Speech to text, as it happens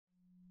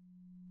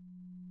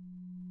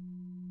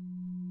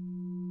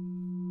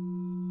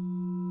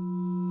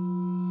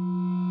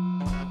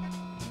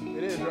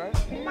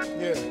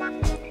That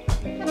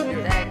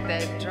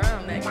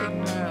drum, that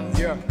kick drum.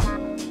 Yeah.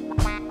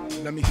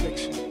 Let me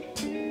fix it.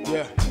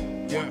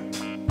 Yeah.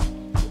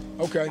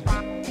 Okay.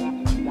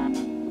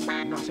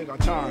 Now take our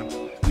time.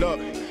 Look,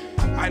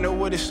 I know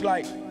what it's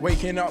like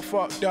waking up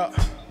fucked up.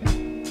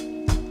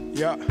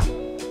 Yeah.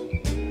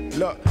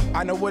 Look,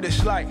 I know what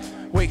it's like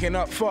waking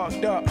up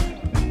fucked up.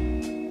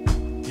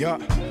 Yeah.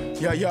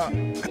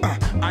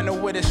 I know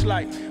what it's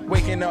like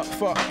waking up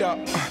fucked up.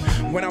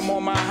 When I'm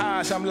on my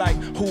highs, I'm like,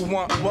 who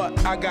want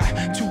what? I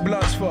got 2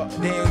 bloods for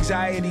the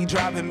anxiety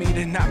driving me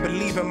to not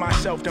believe in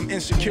myself. Them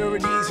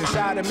insecurities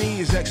inside of me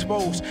is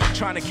exposed,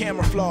 trying to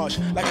camouflage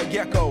like a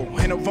gecko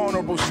in a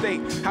vulnerable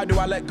state. How do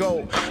I let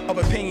go of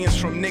opinions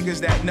from niggas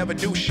that never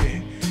do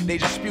shit? They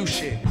just spew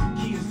shit.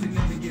 Key is to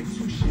never give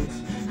 2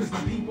 shits, cause the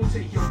people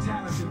take your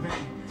talents in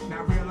vain.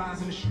 Not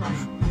realizing the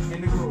strength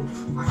and the growth.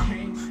 I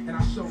came and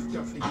I soaked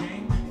up the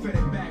game, fed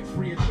it back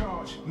free of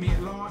charge. Me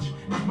at large,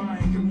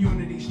 buying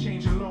communities,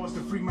 changing laws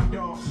to free my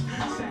dogs.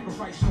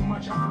 Sacrifice so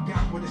much I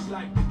forgot what it's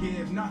like to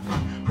give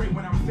nothing. Pray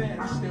when I'm fed,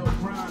 I still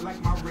grind like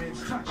my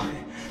ribs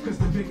touching. Cause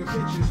the bigger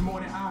picture is more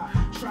than I.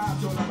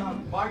 Tribe's all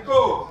about.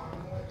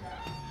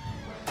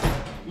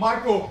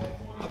 Michael,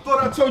 I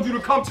thought I told you to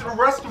come to the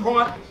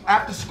restaurant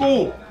after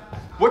school.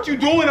 What you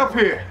doing up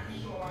here?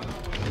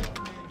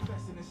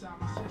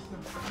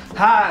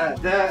 Hi,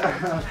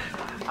 Dad.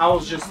 I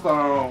was just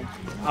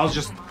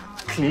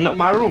cleaning up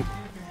my room.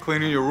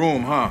 Cleaning your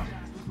room, huh?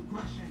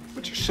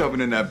 What you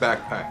shoving in that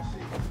backpack?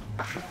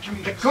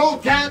 Let go,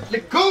 Dad.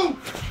 Let go.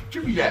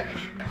 Give me that.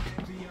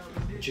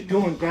 What you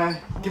doing,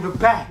 Dad? Give it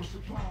back.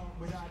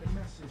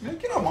 Man,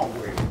 get out my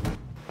way.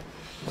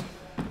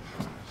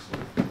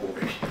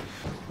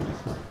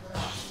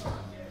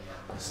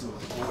 This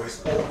little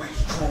boy's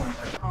always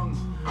drawing.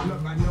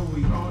 Look, I know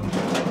we all know.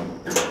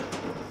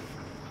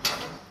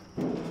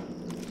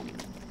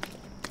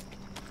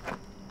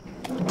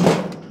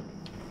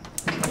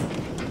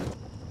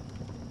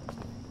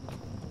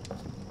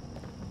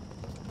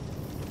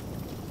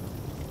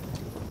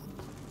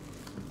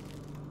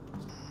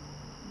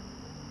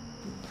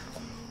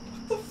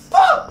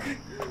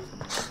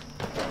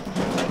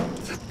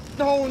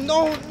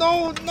 No!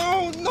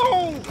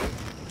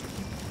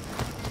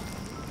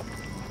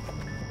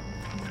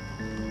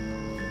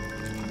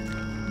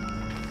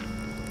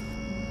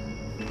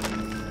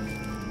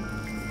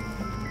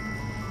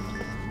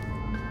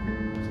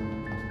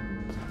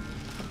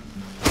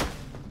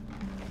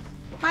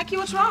 Mikey,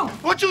 what's wrong?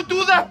 What'd you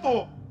do that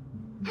for?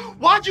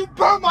 Why'd you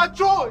burn my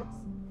drawings?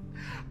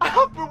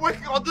 I've been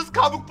working on this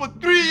comic for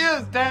 3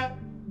 years, Dad.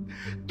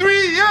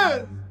 3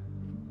 years!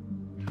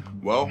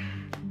 Well,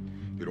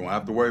 you don't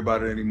have to worry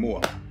about it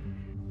anymore.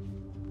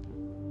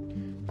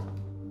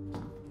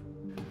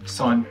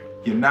 Son,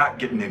 you're not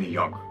getting any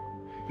younger.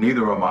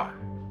 Neither am I.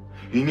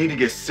 You need to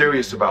get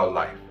serious about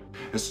life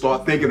and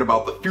start thinking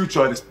about the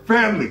future of this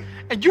family.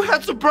 And you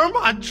had to burn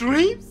my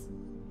dreams?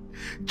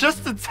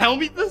 Just to tell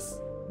me this?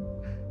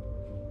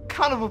 What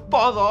kind of a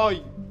father are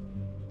you?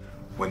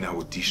 When that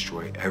would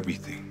destroy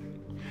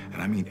everything,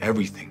 and I mean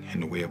everything,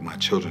 in the way of my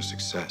children's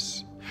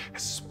success,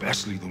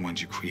 especially the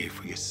ones you create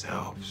for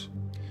yourselves.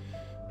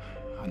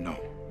 I know,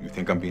 you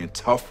think I'm being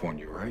tough on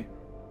you, right?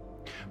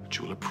 But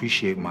you'll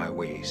appreciate my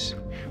ways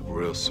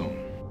real soon.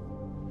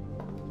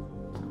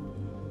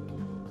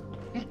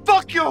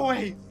 Fuck your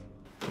ways!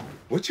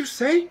 What'd you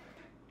say?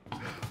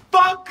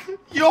 Fuck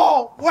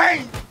your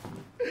ways!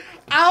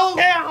 I don't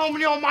care how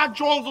many of my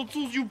drawings or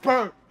tools you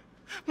burn.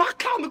 My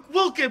comic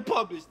will get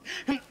published,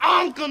 and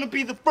I'm gonna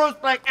be the first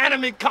black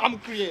anime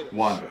comic creator.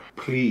 Wanda,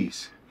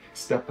 please,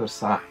 step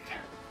aside.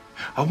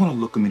 I want to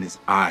look him in his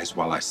eyes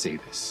while I say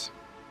this.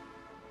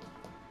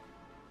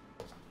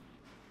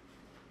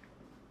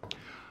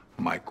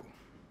 Michael,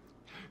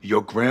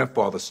 your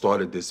grandfather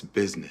started this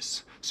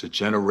business so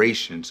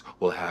generations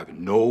will have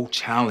no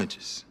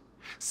challenges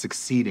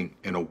succeeding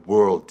in a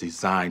world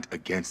designed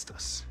against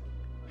us.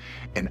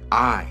 And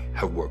I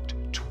have worked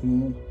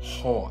too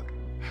hard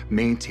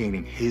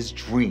maintaining his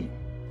dream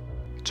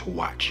to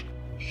watch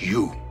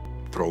you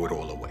throw it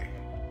all away.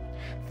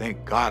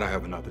 Thank God I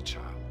have another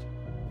child.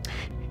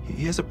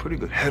 He has a pretty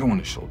good head on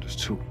his shoulders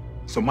too.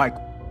 So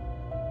Michael,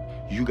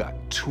 you got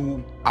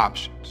 2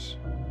 options.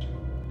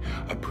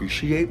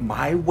 Appreciate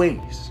my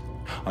ways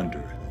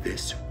under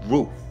this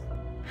roof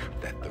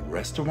that the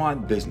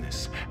restaurant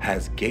business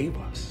has gave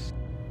us,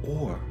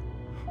 or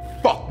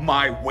fuck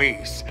my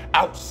ways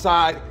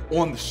outside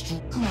on the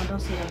street. Come on, don't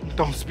say that.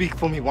 Don't speak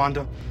for me,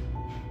 Wanda.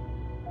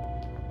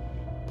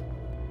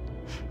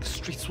 The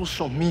streets will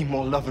show me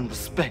more love and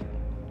respect.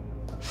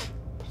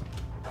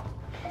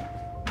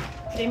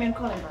 Damien,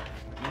 call him back.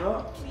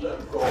 No, let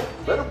him go.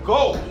 Let him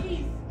go.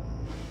 Please.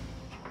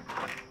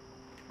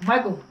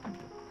 Michael.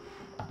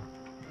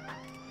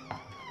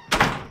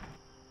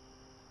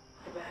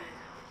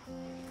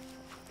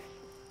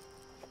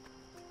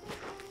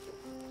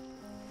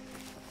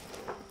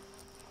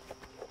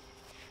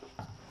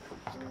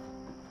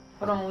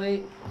 Hold on,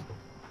 wait.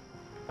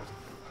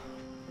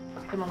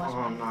 Come on, let's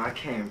Oh, no, I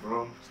can't,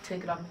 bro. Just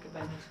take it off and get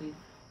back next week.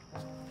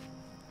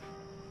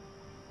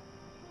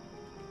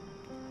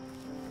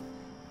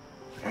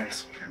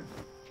 Thanks.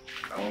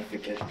 I won't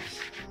forget this.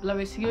 Love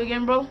to see you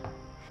again, bro.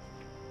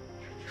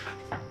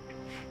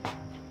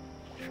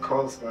 Of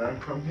course, man.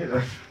 Come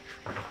here.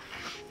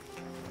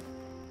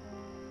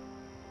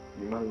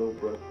 You're my little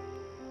brother.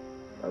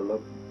 I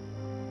love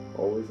you.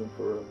 Always and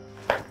forever.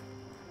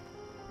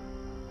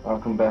 I'll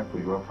come back for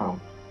you, I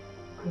promise.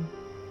 Okay.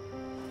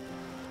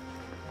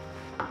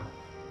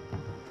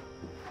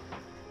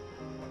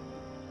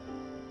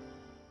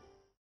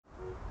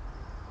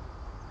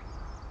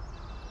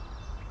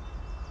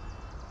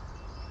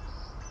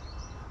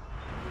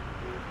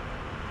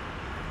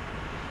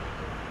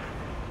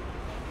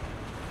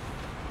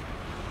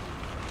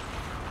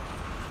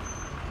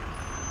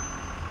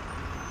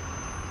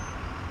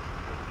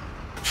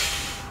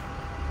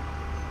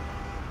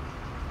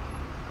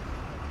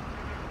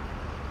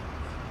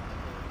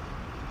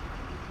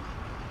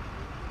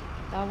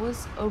 That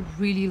was a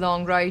really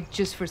long ride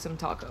just for some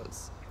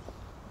tacos.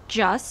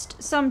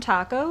 Just some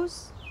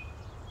tacos?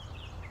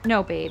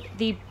 No, babe.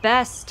 The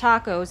best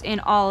tacos in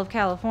all of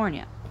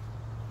California.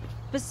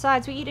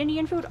 Besides, we eat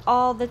Indian food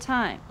all the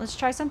time. Let's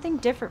try something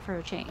different for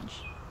a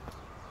change.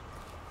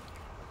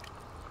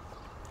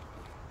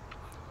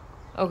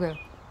 Okay.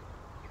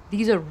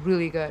 These are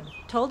really good.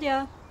 Told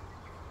ya.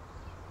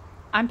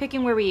 I'm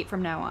picking where we eat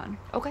from now on.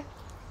 Okay.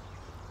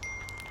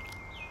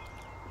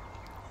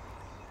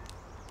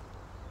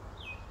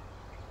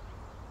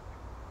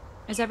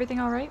 Is everything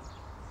all right?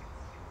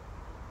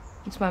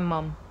 It's my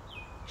mom.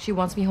 She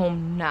wants me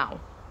home now.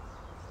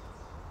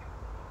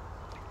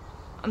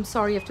 I'm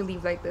sorry you have to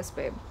leave like this,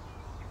 babe.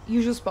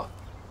 Usual spot.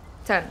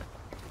 10.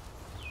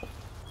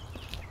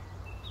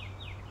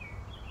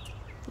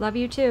 Love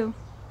you too.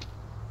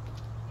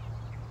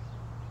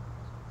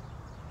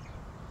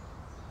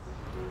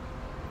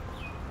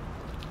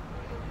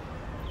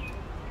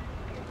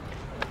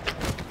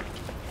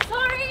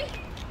 Sorry!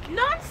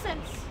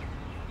 Nonsense!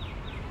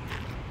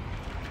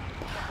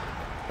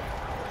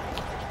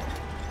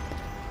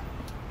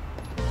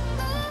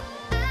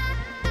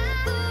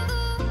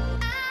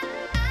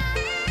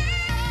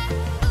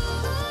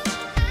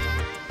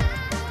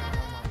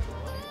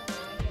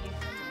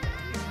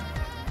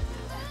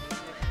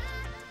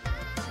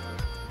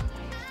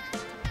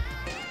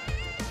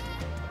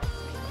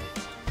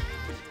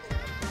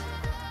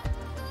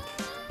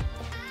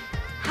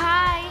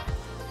 Hi!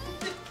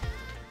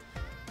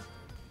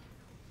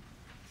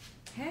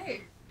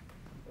 Hey.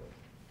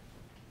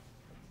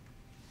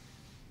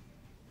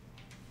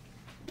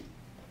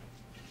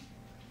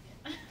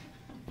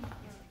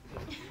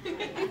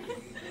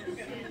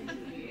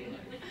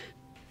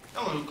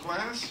 Hello,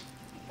 class.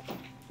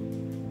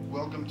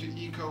 Welcome to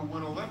Eco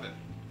 111.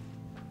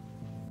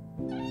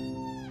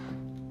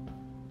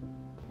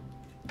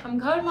 I'm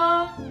good,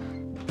 Mom.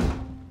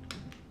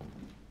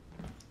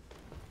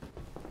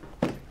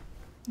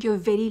 You're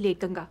very late,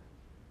 Ganga.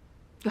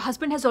 Your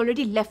husband has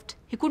already left.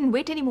 He couldn't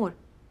wait anymore.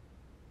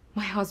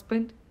 My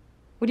husband?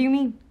 What do you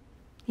mean?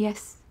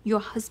 Yes, your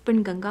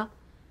husband, Ganga.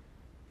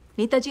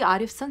 Netaji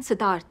Arif's son,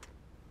 Siddharth.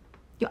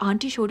 Your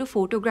auntie showed a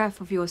photograph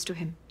of yours to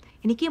him.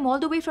 And he came all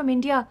the way from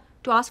India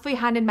to ask for your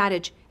hand in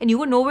marriage. And you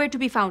were nowhere to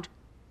be found.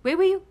 Where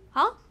were you,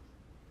 huh?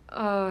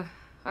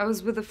 I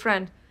was with a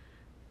friend.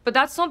 But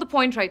that's not the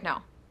point right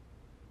now.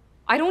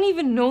 I don't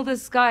even know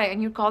this guy,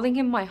 and you're calling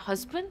him my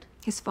husband?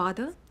 His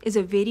father is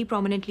a very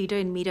prominent leader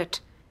in Meerut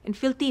and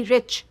filthy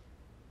rich.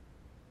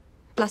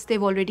 Plus,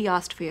 they've already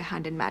asked for your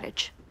hand in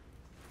marriage.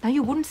 Now,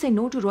 you wouldn't say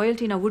no to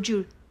royalty now, would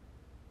you?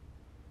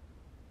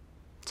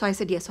 So I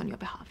said yes on your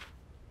behalf.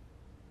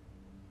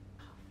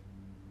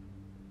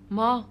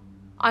 Ma,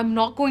 I'm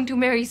not going to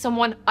marry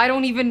someone I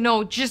don't even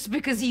know just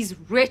because he's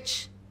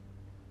rich.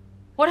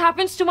 What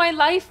happens to my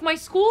life, my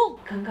school?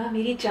 Ganga,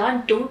 Meri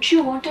Jaan, don't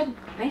you want a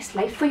nice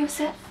life for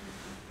yourself?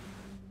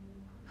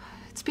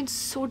 It's been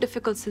so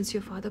difficult since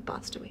your father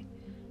passed away.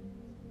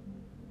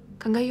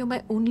 Ganga, you're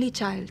my only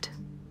child.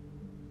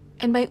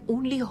 And my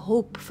only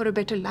hope for a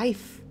better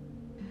life.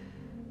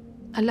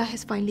 Allah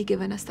has finally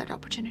given us that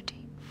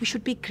opportunity. We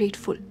should be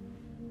grateful.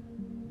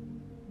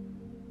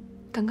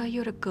 Ganga,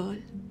 you're a girl.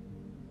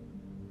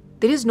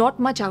 There is not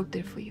much out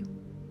there for you.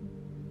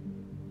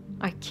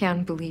 I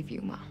can't believe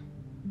you, Ma.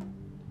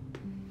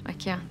 I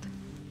can't.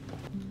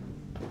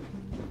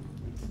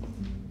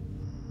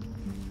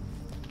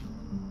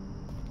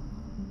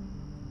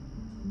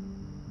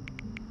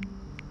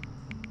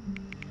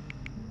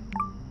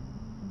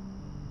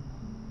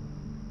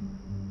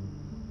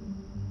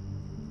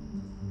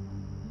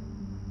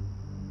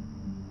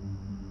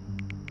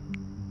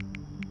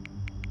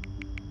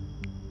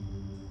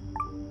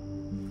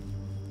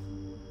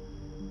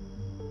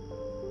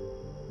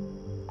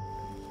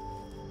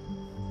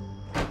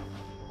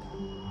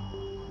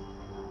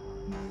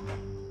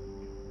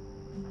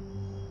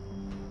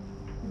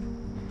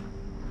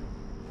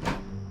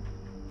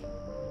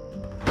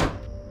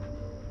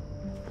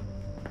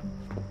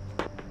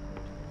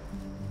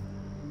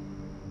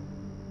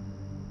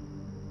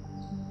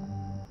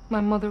 My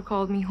mother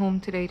called me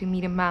home today to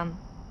meet a man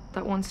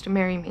that wants to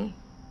marry me.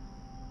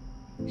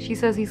 She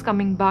says he's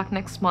coming back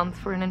next month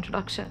for an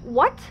introduction.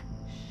 What?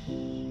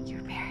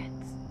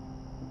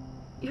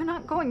 You're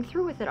not going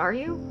through with it, are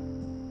you?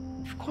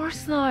 Of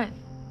course not.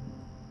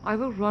 I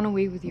will run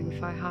away with you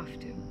if I have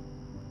to.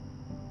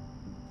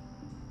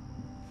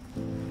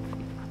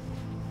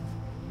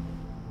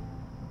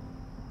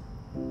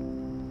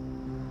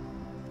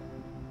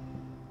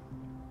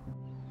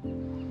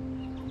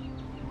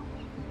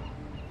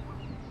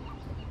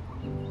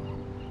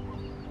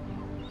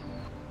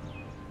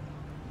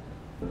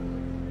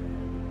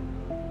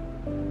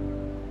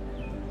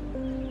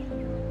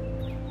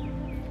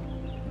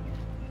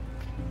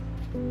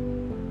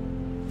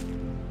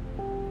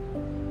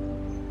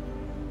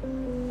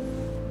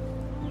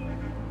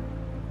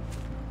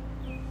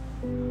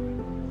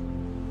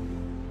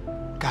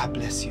 God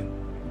bless you.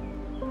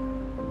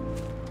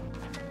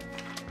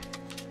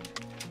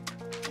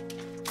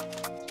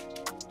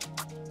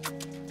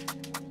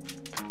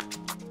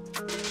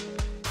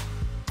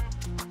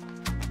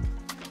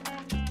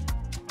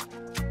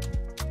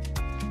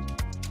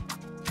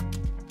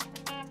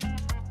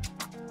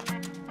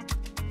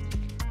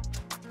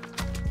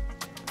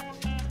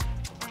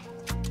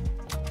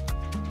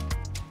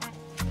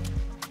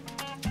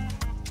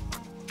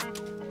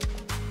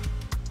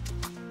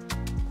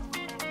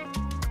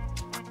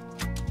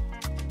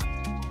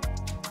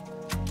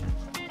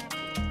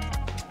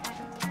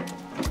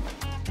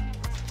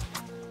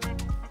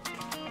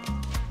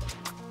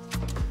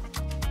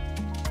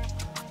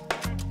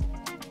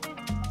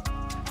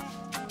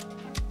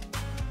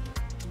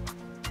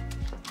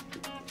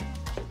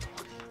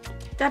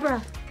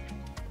 Deborah,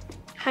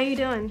 how you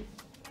doing?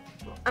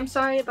 I'm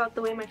sorry about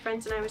the way my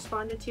friends and I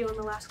responded to you in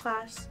the last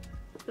class.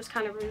 It was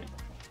kind of rude.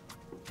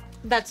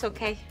 That's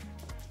okay.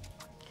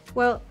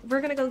 Well,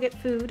 we're gonna go get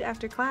food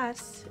after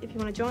class if you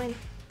want to join.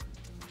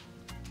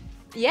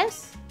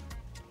 Yes,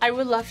 I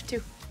would love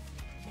to.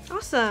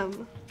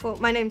 Awesome. Well,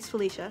 my name's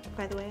Felicia,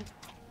 by the way.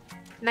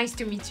 Nice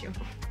to meet you.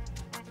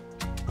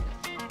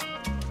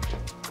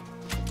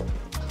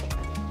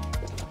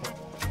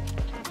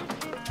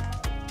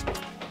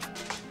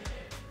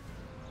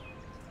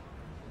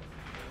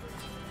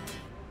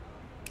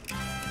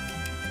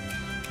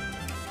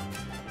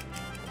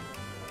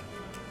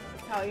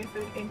 Italian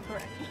food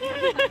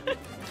incorrect.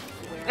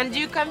 And do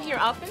you come here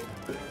often?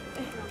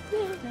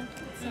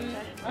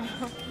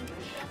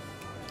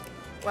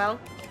 Well,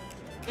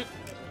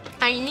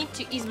 I need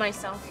to ease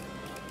myself.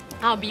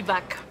 I'll be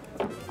back.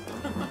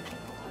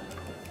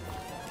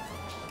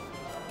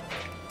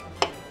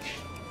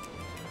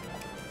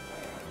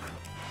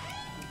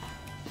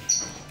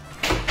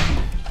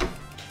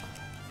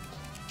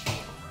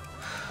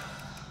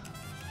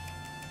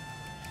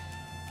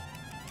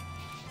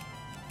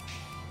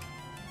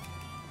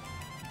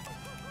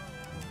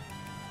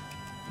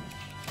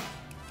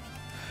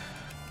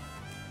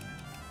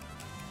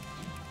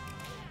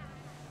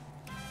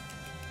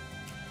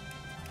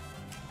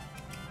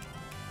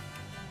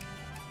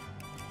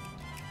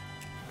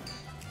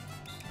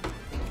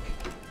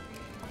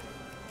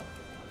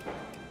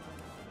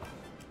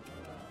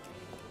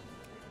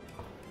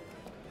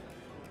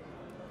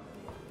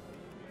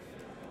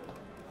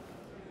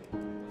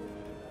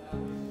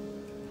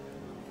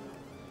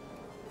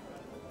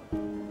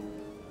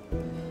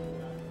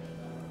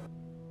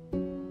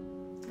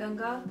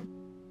 Ganga?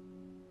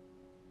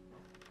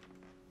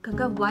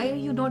 Ganga, why are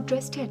you not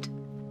dressed yet?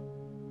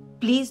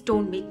 Please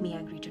don't make me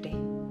angry today.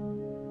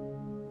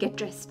 Get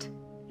dressed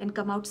and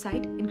come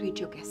outside and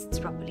greet your guests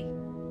properly.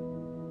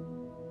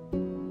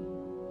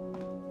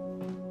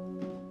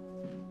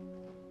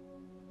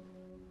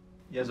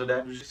 Yeah, so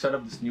Dad, we should set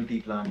up this new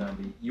tea plant,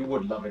 and you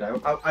would love it.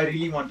 I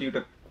really want you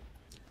to...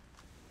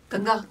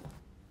 Ganga,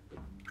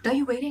 what are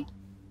you wearing?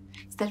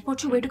 Is that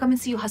what you wear to come and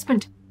see your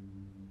husband?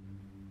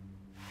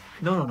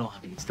 No,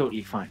 honey, it's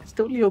totally fine. It's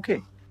totally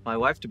okay. My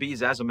wife-to-be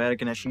is as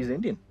American as she's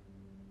Indian.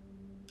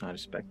 I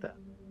respect that.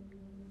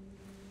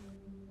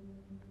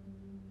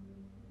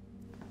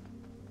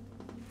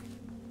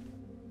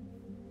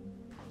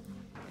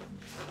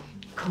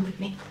 Come with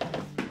me.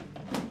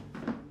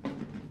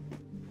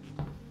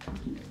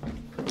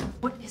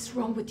 What is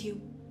wrong with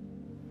you?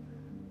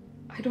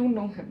 I don't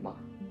know him, Ma.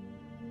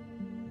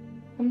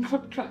 I'm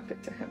not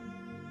attracted to him.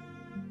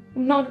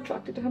 I'm not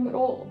attracted to him at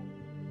all.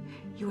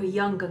 You are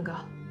young,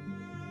 Ganga.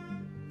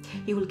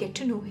 You will get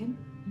to know him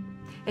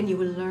and you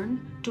will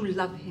learn to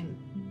love him.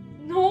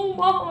 No,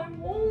 Ma, I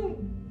won't.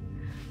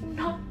 I'm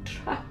not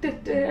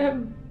attracted to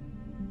him.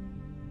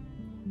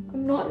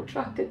 I'm not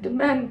attracted to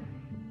men.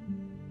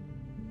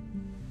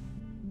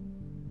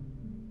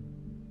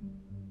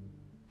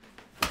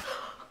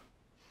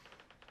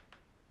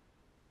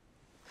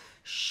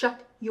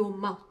 Shut your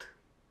mouth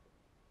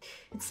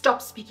and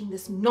stop speaking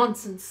this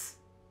nonsense.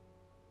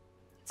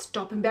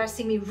 Stop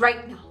embarrassing me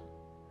right now.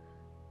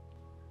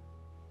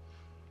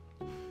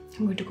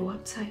 I'm going to go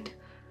outside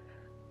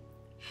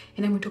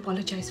and I'm going to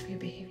apologize for your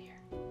behavior.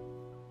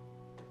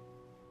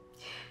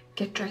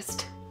 Get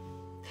dressed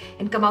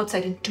and come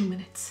outside in 2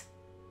 minutes.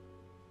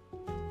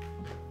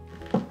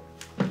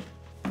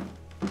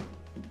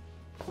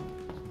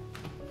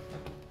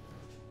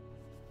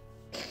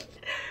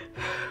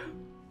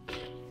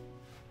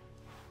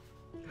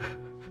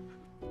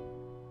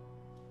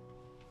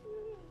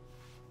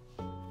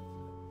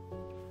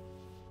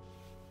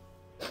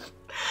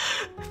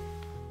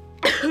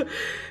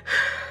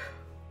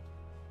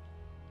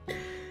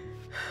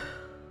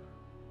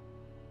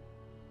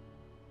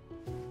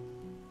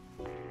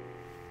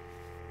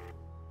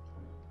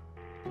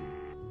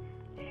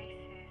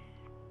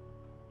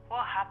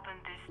 What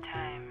happened this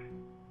time?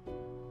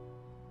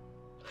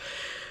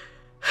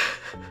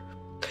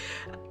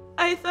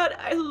 I thought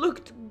I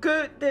looked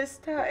good this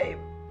time.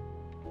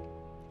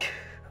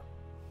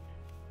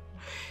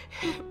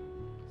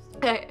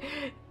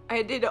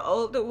 I did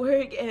all the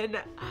work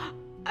and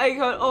I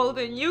got all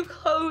the new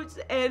clothes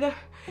and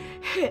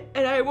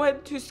I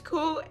went to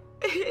school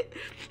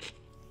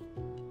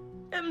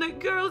and the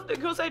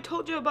girls I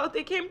told you about,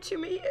 they came to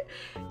me.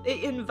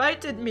 They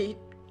invited me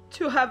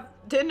to have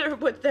dinner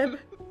with them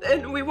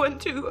and we went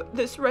to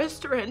this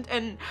restaurant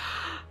and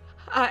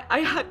I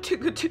had to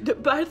go to the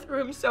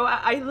bathroom, so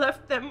I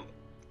left them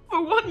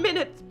for 1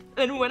 minute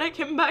and when I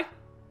came back,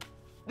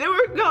 they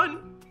were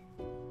gone.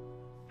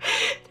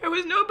 There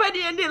was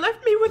nobody and they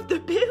left me with the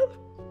bill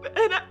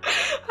and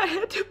I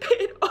had to pay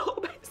it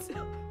all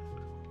myself.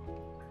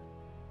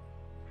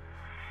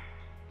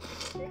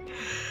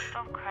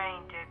 Stop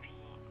crying, Debbie.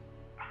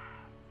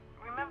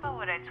 Remember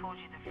what I told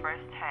you the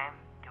first time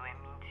they were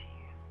mean to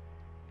you?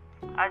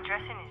 Our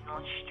dressing is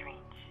not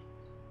strange.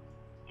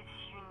 It's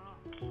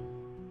unique.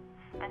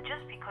 And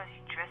just because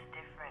you dress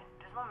different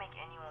does not make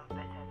anyone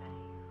better than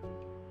you.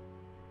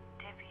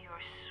 Debbie,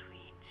 you're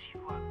sweet,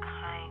 you are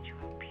kind, you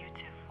are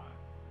beautiful.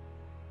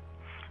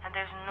 And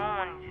there's no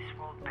one in this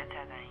world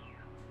better than you.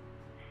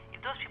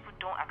 If those people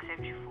don't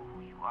accept you for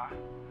who you are,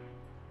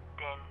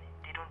 then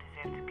they don't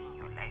deserve to be in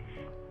your life.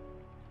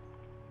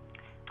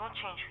 Don't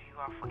change who you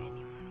are for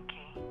anyone,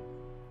 okay?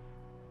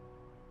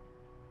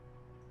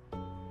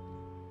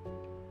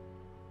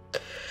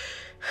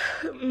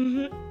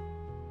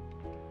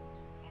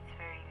 It's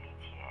very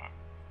late here.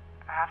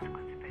 I have to go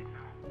to bed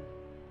now.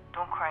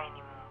 Don't cry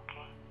anymore,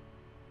 okay?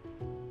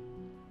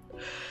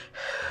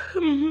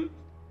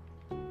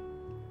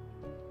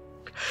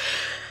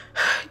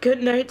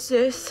 Good night,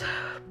 sis.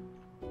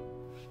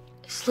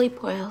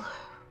 Sleep well.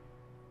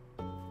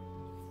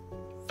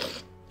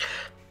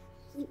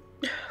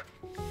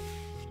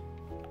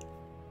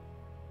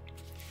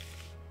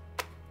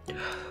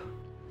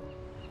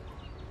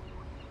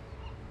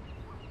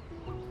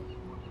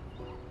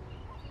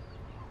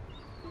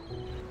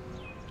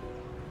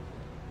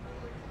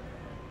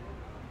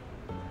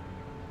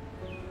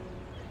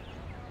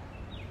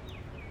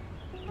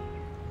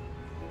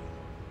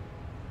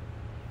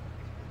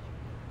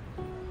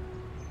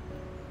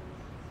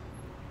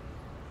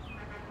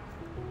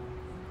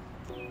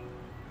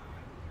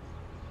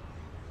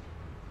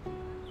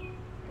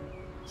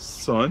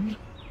 Son?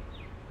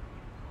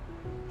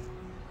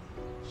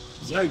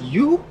 Is that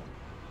you?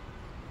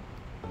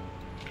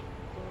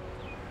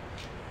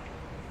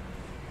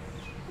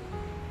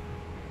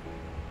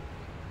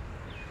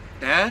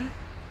 Dad?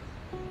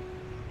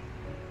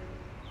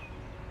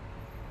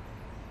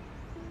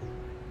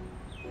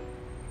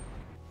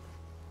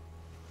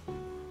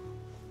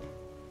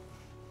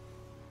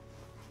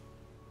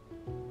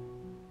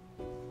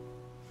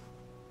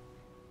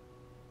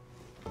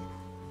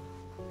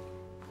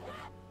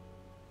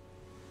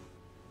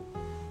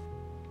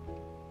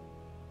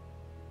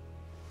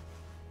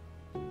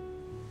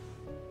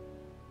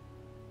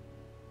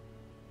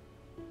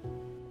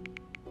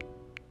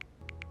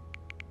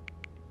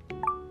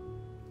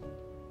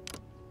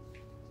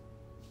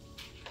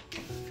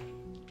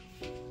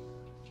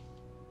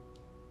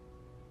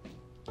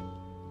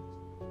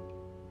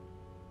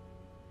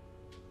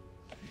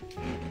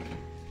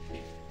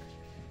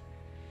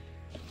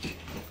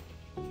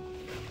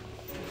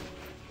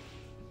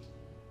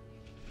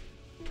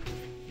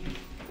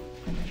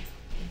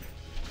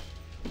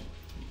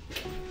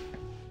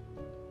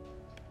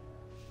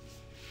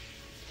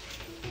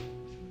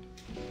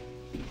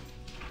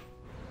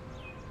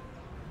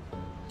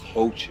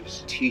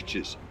 Coaches,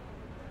 teachers,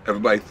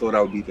 everybody thought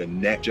I would be the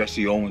next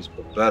Jesse Owens,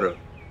 but better,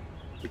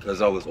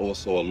 because I was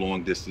also a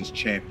long distance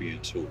champion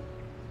too.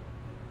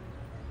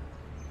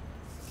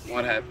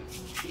 What happened?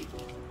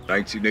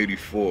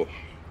 1984,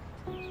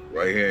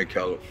 right here in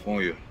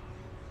California.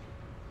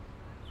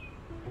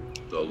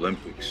 The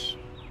Olympics.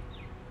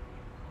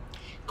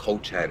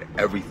 Coach had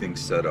everything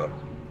set up.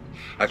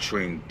 I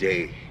trained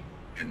day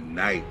and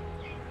night,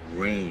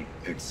 rain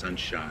and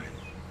sunshine.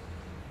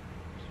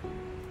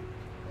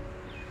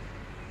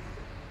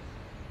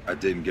 I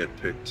didn't get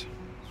picked.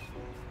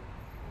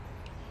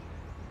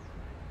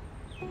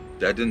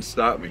 That didn't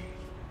stop me.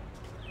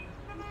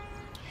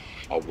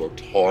 I worked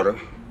harder.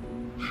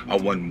 I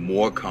won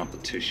more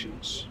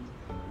competitions.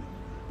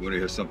 You wanna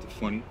hear something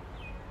funny?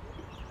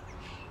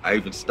 I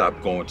even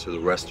stopped going to the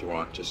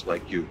restaurant just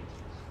like you.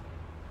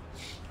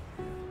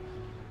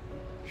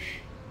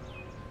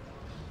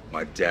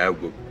 My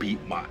dad would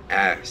beat my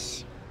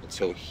ass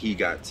until he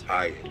got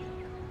tired.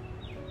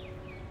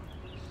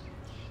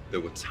 There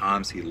were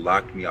times he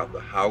locked me out the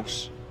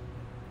house.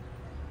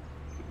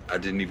 I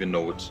didn't even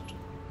know what to do.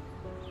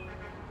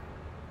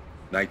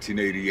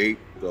 1988,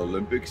 the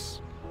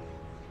Olympics.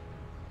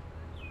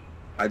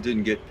 I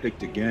didn't get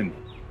picked again.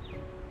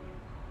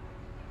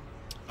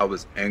 I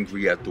was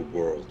angry at the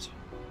world,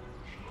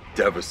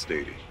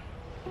 devastated.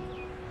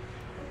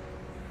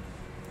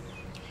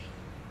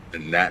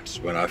 And that's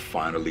when I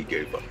finally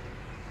gave up.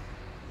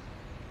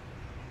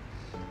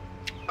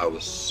 I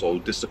was so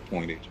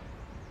disappointed.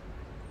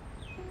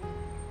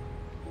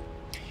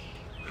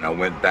 And I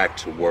went back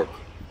to work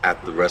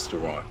at the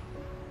restaurant,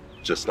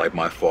 just like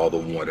my father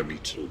wanted me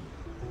to.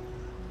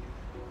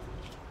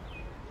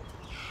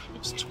 I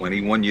was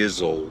 21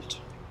 years old,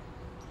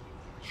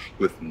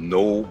 with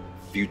no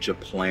future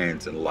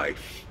plans in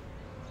life.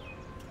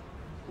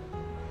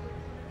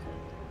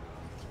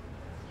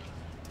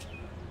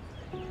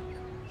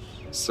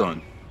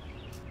 Son,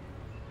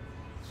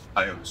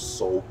 I am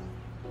so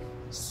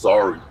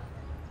sorry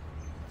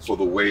for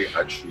the way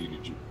I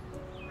treated you.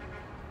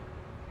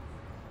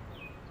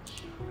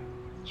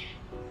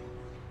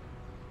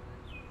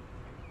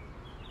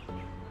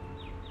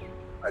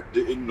 I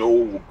didn't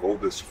know it would go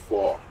this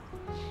far.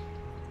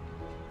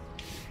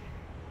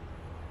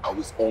 I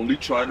was only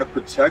trying to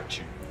protect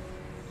you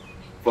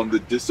from the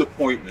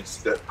disappointments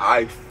that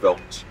I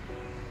felt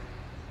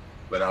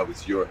when I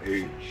was your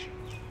age.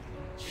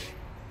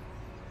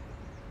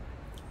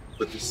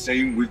 But the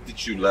same week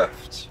that you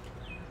left,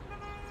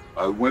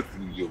 I went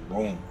through your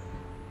room.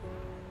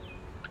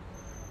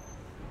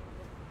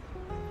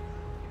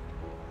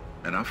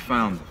 And I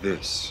found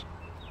this.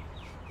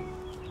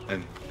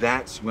 And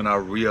that's when I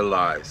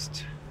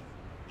realized,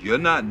 you're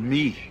not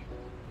me.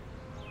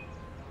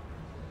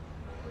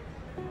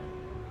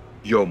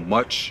 You're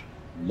much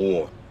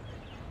more.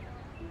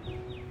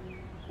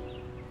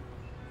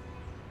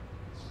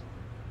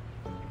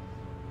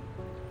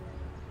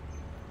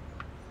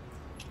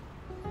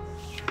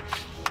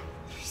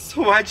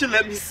 So why'd you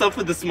let me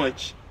suffer this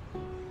much?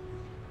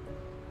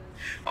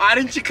 Why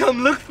didn't you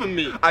come look for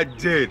me? I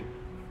did.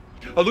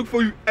 I looked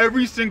for you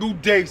every single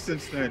day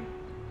since then.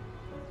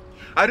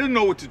 I didn't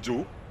know what to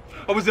do.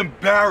 I was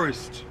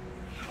embarrassed.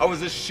 I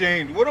was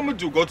ashamed. What am I gonna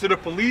do? Go to the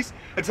police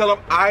and tell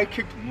them I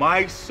kicked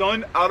my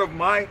son out of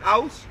my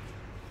house?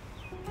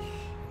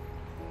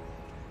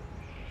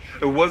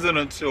 It wasn't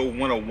until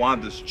one of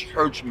Wanda's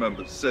church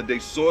members said they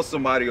saw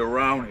somebody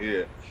around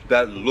here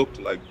that looked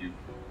like you.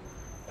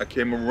 I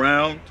came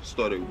around,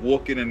 started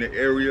walking in the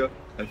area,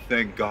 and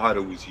thank God it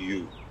was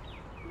you.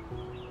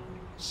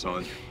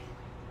 Son,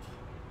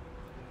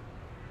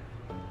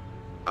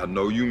 I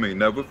know you may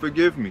never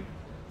forgive me,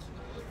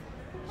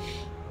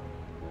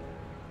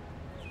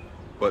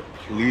 but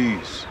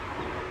please,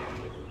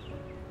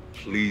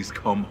 please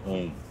come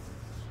home.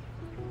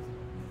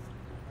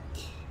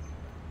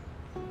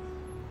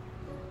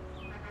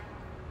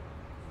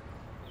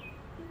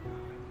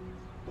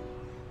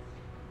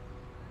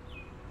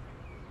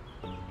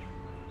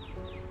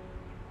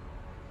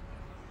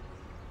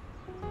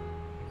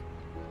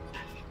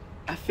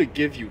 I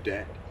forgive you,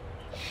 Dad.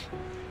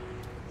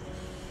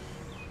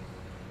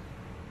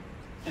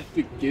 I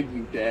forgive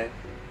you, Dad.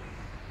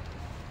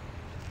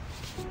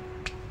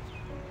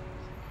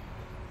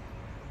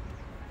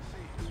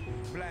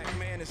 Black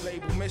man is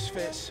labeled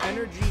misfits.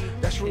 Energy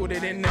that's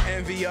rooted in the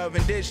envy of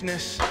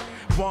indigenous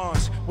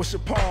ones. What's a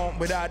poem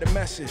without a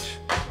message?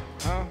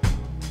 Huh?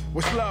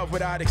 What's love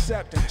without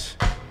acceptance?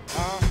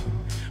 Huh?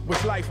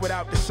 What's life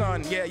without the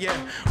sun? Yeah, yeah.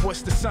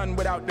 What's the sun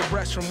without the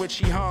breast from which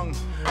he hung?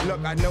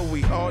 Look, I know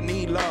we all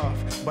need love,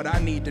 but I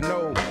need to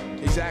know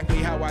exactly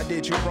how I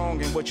did you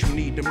wrong and what you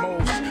need the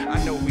most.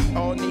 I know we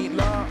all need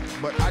love,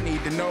 but I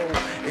need to know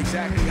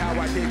exactly how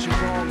I did you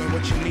wrong and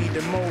what you need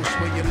the most.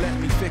 Will you let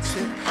me fix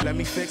it? Let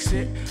me fix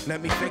it.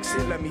 Let me fix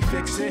it. Let me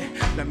fix it.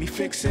 Let me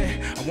fix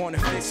it. I wanna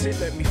fix it.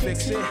 Let me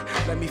fix it.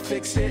 Let me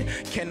fix it.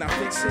 Can I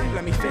fix it?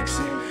 Let me fix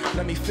it.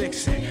 Let me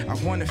fix it. I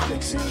wanna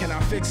fix it. Can I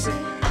fix it?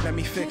 Let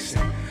me fix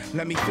it.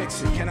 Let me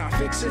fix it. Can I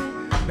fix it?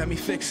 Let me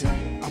fix it.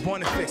 I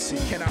wanna fix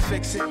it. Can I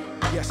fix it?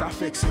 Yes, I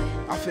fix it.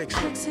 I fix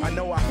it. I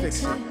know I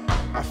fix it.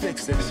 I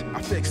fix this.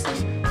 I fix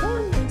this.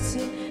 Fix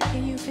it.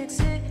 Can you fix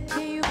it?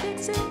 Can you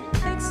fix it?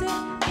 Fix it.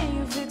 Can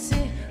you fix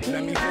it?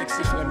 Let me fix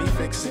this. Let me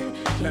fix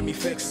it. Let me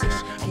fix this.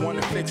 I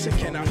wanna fix it.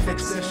 Can I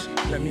fix this?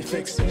 Let me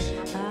fix this.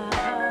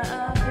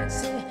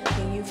 Fix it.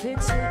 Can you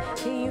fix it?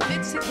 Can you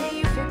fix it? Can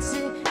you fix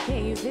it?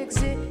 Can you fix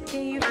it?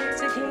 Can you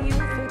fix it? Can you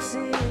fix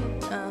it?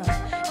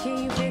 Can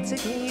you fix it?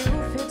 Can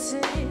you fix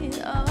it?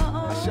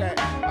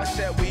 I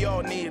said we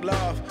all need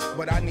love,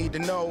 but I need to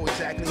know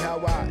exactly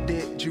how I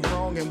did you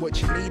wrong and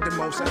what you need the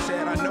most. I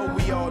said I know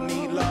we all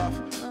need love,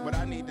 but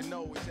I need to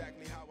know exactly.